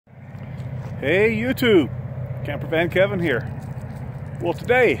Hey YouTube, Campervan Kevin here. Well,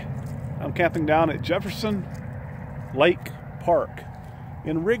 today I'm camping down at Jefferson Lake Park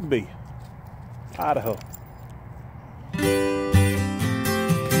in Rigby, Idaho.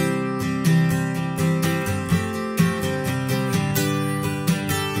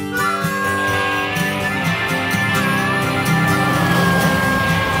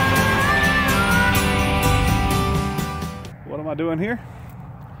 What am I doing here?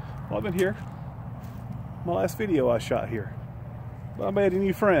 Well, I've been here. My last video I shot here. But I made a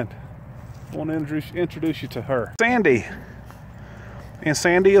new friend. I want to introduce you to her. Sandy. And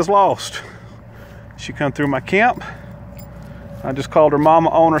Sandy is lost. She come through my camp. I just called her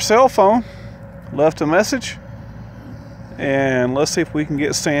mama on her cell phone. Left a message. And let's see if we can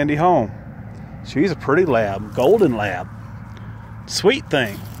get Sandy home. She's a pretty lab. Golden lab. Sweet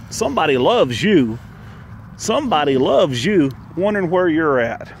thing. Somebody loves you. Somebody loves you. Wondering where you're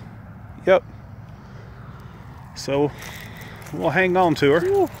at. Yep. So we'll hang on to her.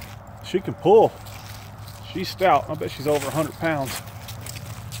 Ooh, she can pull. She's stout. I bet she's over 100 pounds.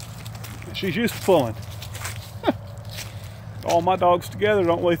 She's used to pulling. All my dogs together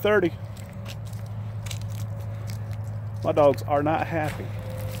don't weigh 30. My dogs are not happy.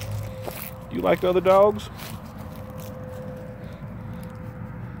 You like the other dogs?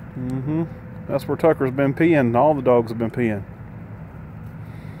 Mm-hmm. That's where Tucker's been peeing. All the dogs have been peeing.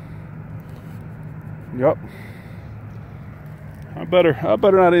 Yep. I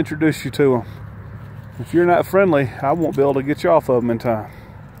better not introduce you to them. If you're not friendly, I won't be able to get you off of them in time.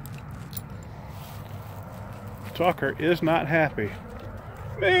 Tucker is not happy.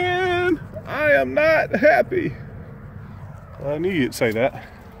 Man, I am not happy. Well, I knew you'd say that.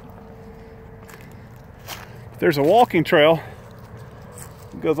 There's a walking trail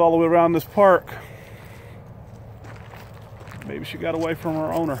that goes all the way around this park. Maybe she got away from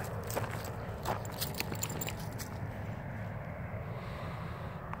her owner.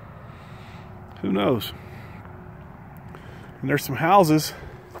 Who knows? And there's some houses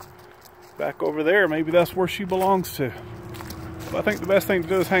back over there. Maybe that's where she belongs to. But I think the best thing to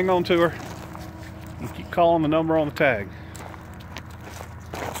do is hang on to her and keep calling the number on the tag.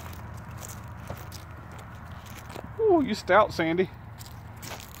 Ooh, you stout, Sandy.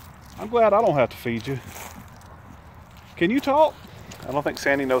 I'm glad I don't have to feed you. Can you talk? I don't think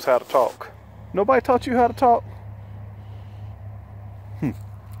Sandy knows how to talk. Nobody taught you how to talk?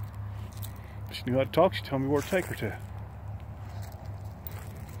 She knew how to talk. She told me where to take her to.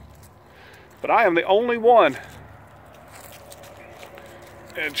 But I am the only one,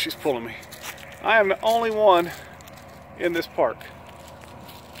 and she's pulling me. I am the only one in this park.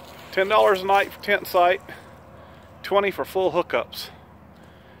 $10 a night for tent site, $20 for full hookups.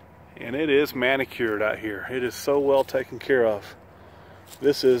 And it is manicured out here. It is so well taken care of.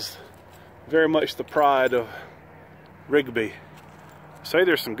 This is very much the pride of Rigby. Say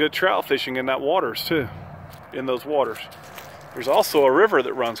there's some good trout fishing in that waters too, in those waters. There's also a river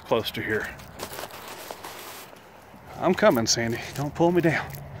that runs close to here. I'm coming, Sandy. Don't pull me down.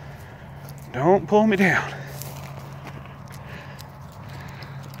 Don't pull me down.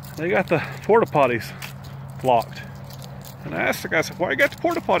 They got the porta potties locked. And I asked the guy, I said, why you got the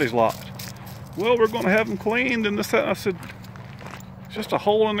porta potties locked? Well, we're going to have them cleaned and this, that. And I said, it's just a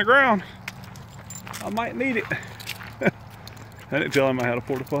hole in the ground. I might need it. I didn't tell him I had a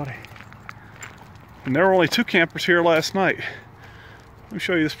porta potty. And there were only 2 campers here last night. Let me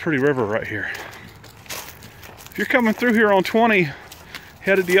show you this pretty river right here. If you're coming through here on 20,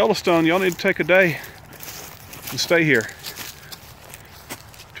 headed to Yellowstone, y'all need to take a day and stay here.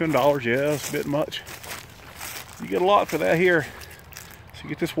 $10, yeah, it's a bit much. You get a lot for that here. So you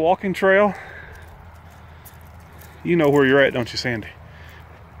get this walking trail. You know where you're at, don't you, Sandy?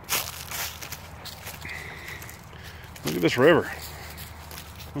 Look at this river.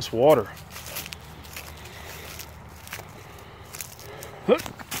 This water. I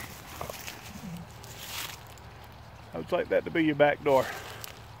would like that to be your back door.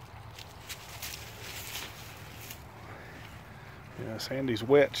 Yeah, Sandy's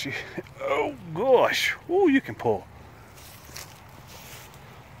wet. Oh gosh. Oh, you can pull.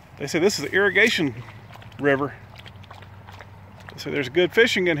 They say this is an irrigation river. They say there's good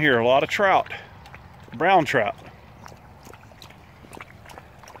fishing in here. A lot of trout. Brown trout.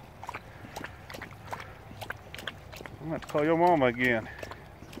 I'm going to have to call your mama again.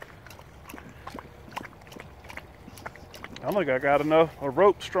 I don't think I got a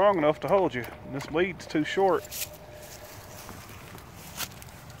rope strong enough to hold you. And this lead's too short.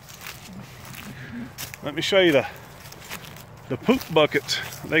 Let me show you the poop buckets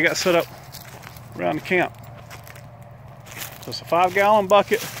they got set up around the camp. So it's a 5-gallon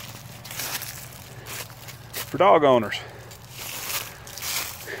bucket. for dog owners.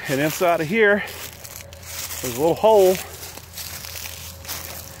 And inside of here, there's a little hole.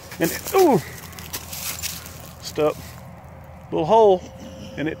 And it, ooh, stuck. Little hole,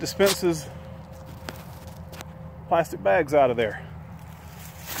 and it dispenses plastic bags out of there.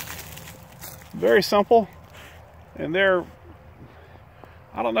 Very simple. And they're,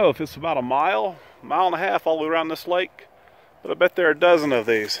 I don't know if it's about a mile and a half all the way around this lake, but I bet there are a dozen of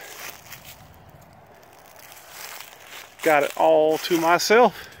these. Got it all to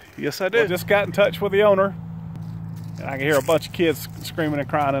myself. Yes, I did. I just got in touch with the owner, and I can hear a bunch of kids screaming and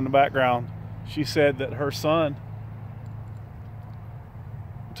crying in the background. She said that her son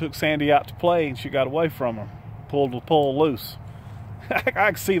took Sandy out to play, and she got away from her, pulled loose. I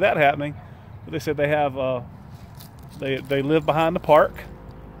can see that happening. But they said they have, they live behind the park,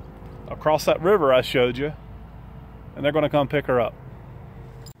 across that river I showed you, and they're going to come pick her up.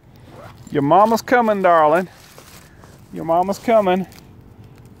 Your mama's coming, darling. Your mama's coming.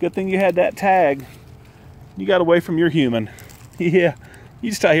 Good thing you had that tag. You got away from your human. Yeah,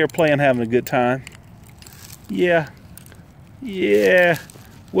 you just out here playing, having a good time. Yeah, yeah.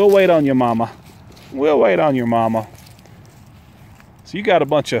 We'll wait on your mama. We'll wait on your mama. So you got a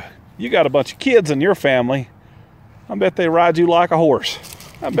bunch of kids in your family. I bet they ride you like a horse.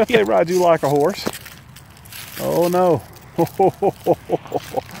 I bet they ride you like a horse. Oh no.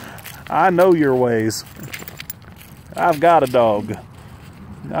 I know your ways. I've got a dog.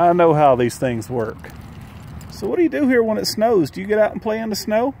 I know how these things work. So what do you do here when it snows? Do you get out and play in the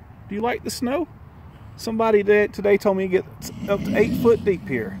snow? Do you like the snow? Somebody today told me you get up to 8 foot deep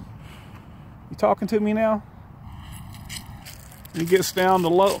here. You talking to me now? It gets down to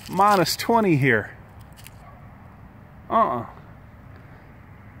low -20 here.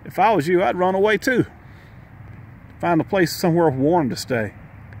 If I was you, I'd run away too. Find a place somewhere warm to stay.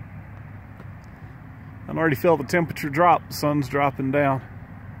 I can already feel the temperature drop. The sun's dropping down.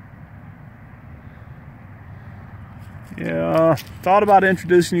 Yeah, thought about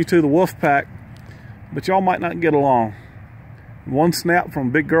introducing you to the wolf pack, but y'all might not get along. One snap from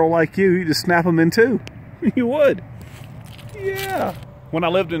a big girl like you just snap them in two. You would. Yeah. When I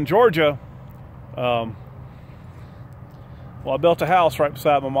lived in Georgia, well, I built a house right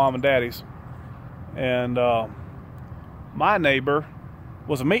beside my mom and daddy's, and my neighbor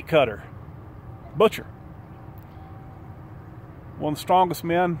was a meat cutter, butcher. One of the strongest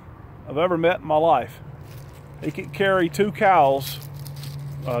men I've ever met in my life. He could carry 2 cows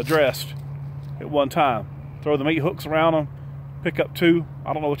dressed at one time. Throw the meat hooks around them, pick up 2,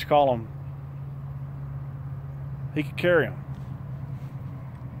 I don't know what you call them. He could carry them.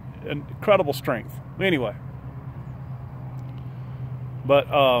 Incredible strength. Anyway. But,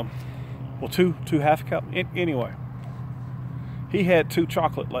 well, two half cow. Anyway. He had 2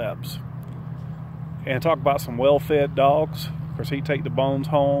 chocolate labs. And talk about some well-fed dogs. Of course, he'd take the bones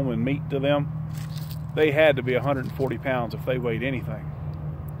home and meat to them. They had to be 140 pounds if they weighed anything.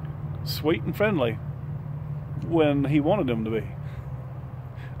 Sweet and friendly when he wanted them to be.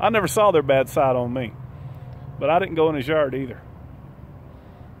 I never saw their bad side on me, but I didn't go in his yard either.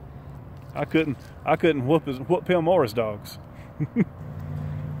 I couldn't whoop him or his dogs. A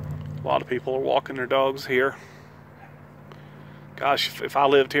lot of people are walking their dogs here. Gosh, if I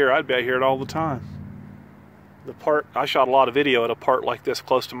lived here, I'd be out here all the time. The part, I shot a lot of video at a park like this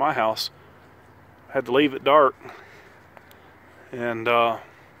close to my house. Had to leave it dark, and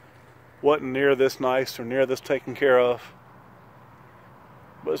wasn't near this nice or near this taken care of,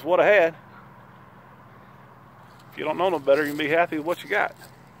 but it's what I had. If you don't know no better, you can be happy with what you got.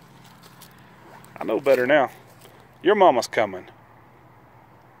 I know better now. Your mama's coming.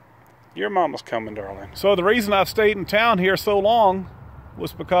 Your mama's coming, darling. So the reason I've stayed in town here so long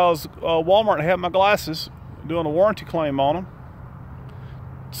was because Walmart had my glasses, doing a warranty claim on them.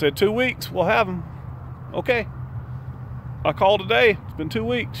 Said 2 weeks, we'll have them. Okay. I called today. It's been 2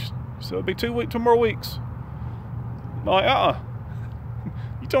 weeks. So it'll be 2 more weeks. I'm like,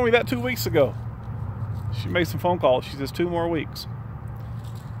 you told me that 2 weeks ago. She made some phone calls. She says 2 more weeks.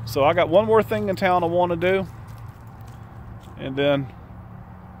 So I got one more thing in town I want to do. And then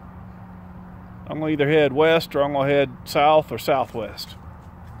I'm going to either head west or I'm going to head south or southwest.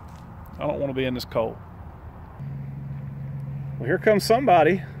 I don't want to be in this cold. Well, here comes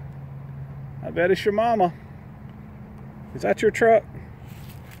somebody. I bet it's your mama. Is that your truck?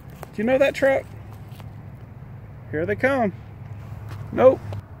 Do you know that truck? Here they come. Nope.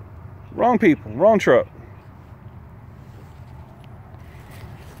 Wrong people. Wrong truck.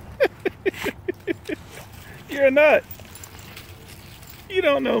 You're a nut. You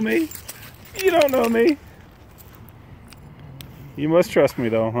don't know me. You don't know me. You must trust me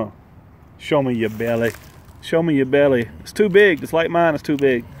though, huh? Show me your belly. Show me your belly. It's too big. It's like mine. It's too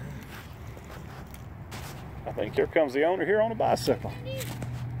big. I think here comes the owner here on a bicycle.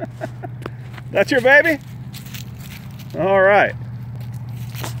 That's your baby? All right.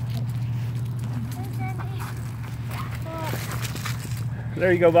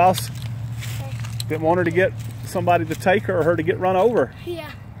 There you go, boss. Didn't want her to get somebody to take her or her to get run over.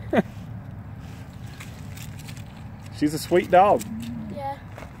 Yeah. She's a sweet dog. Yeah.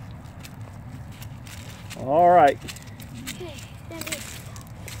 All right. Okay, Sandy.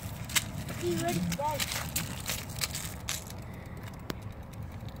 Are you ready to go?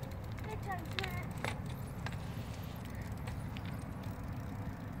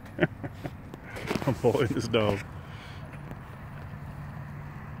 I'm pulling this dog.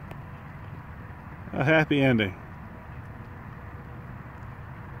 A happy ending.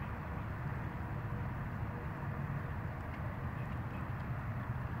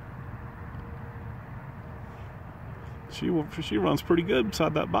 She runs pretty good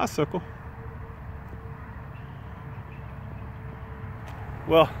beside that bicycle.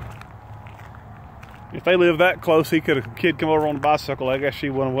 Well, if they lived that close, kid come over on the bicycle, I guess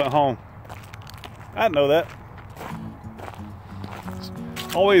she wouldn't have went home. I know that.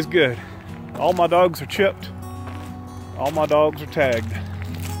 It's always good. All my dogs are chipped. All my dogs are tagged.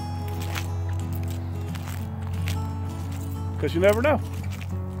 Because you never know.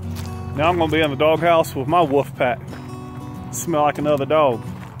 Now I'm going to be in the doghouse with my wolf pack. Smell like another dog.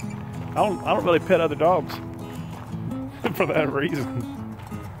 I don't really pet other dogs for that reason.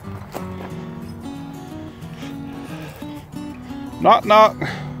 Knock knock.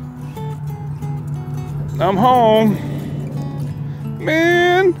 I'm home.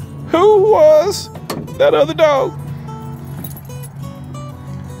 Man, who was that other dog?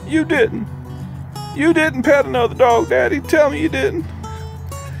 You didn't. You didn't pet another dog, Daddy. Tell me you didn't.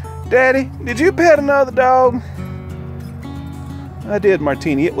 Daddy, did you pet another dog? I did,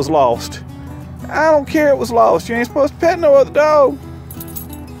 Martini. It was lost. I don't care it was lost. You ain't supposed to pet no other dog.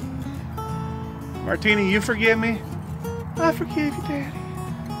 Martini, you forgive me? I forgive you, Daddy.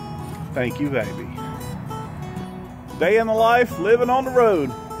 Thank you, baby. Day in the life, living on the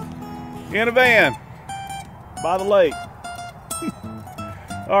road. In a van. By the lake.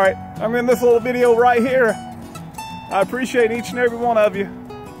 Alright, I'm in this little video right here. I appreciate each and every one of you.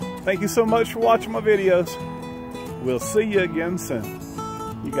 Thank you so much for watching my videos. We'll see you again soon.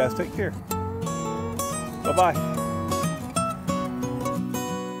 You guys take care. Bye-bye.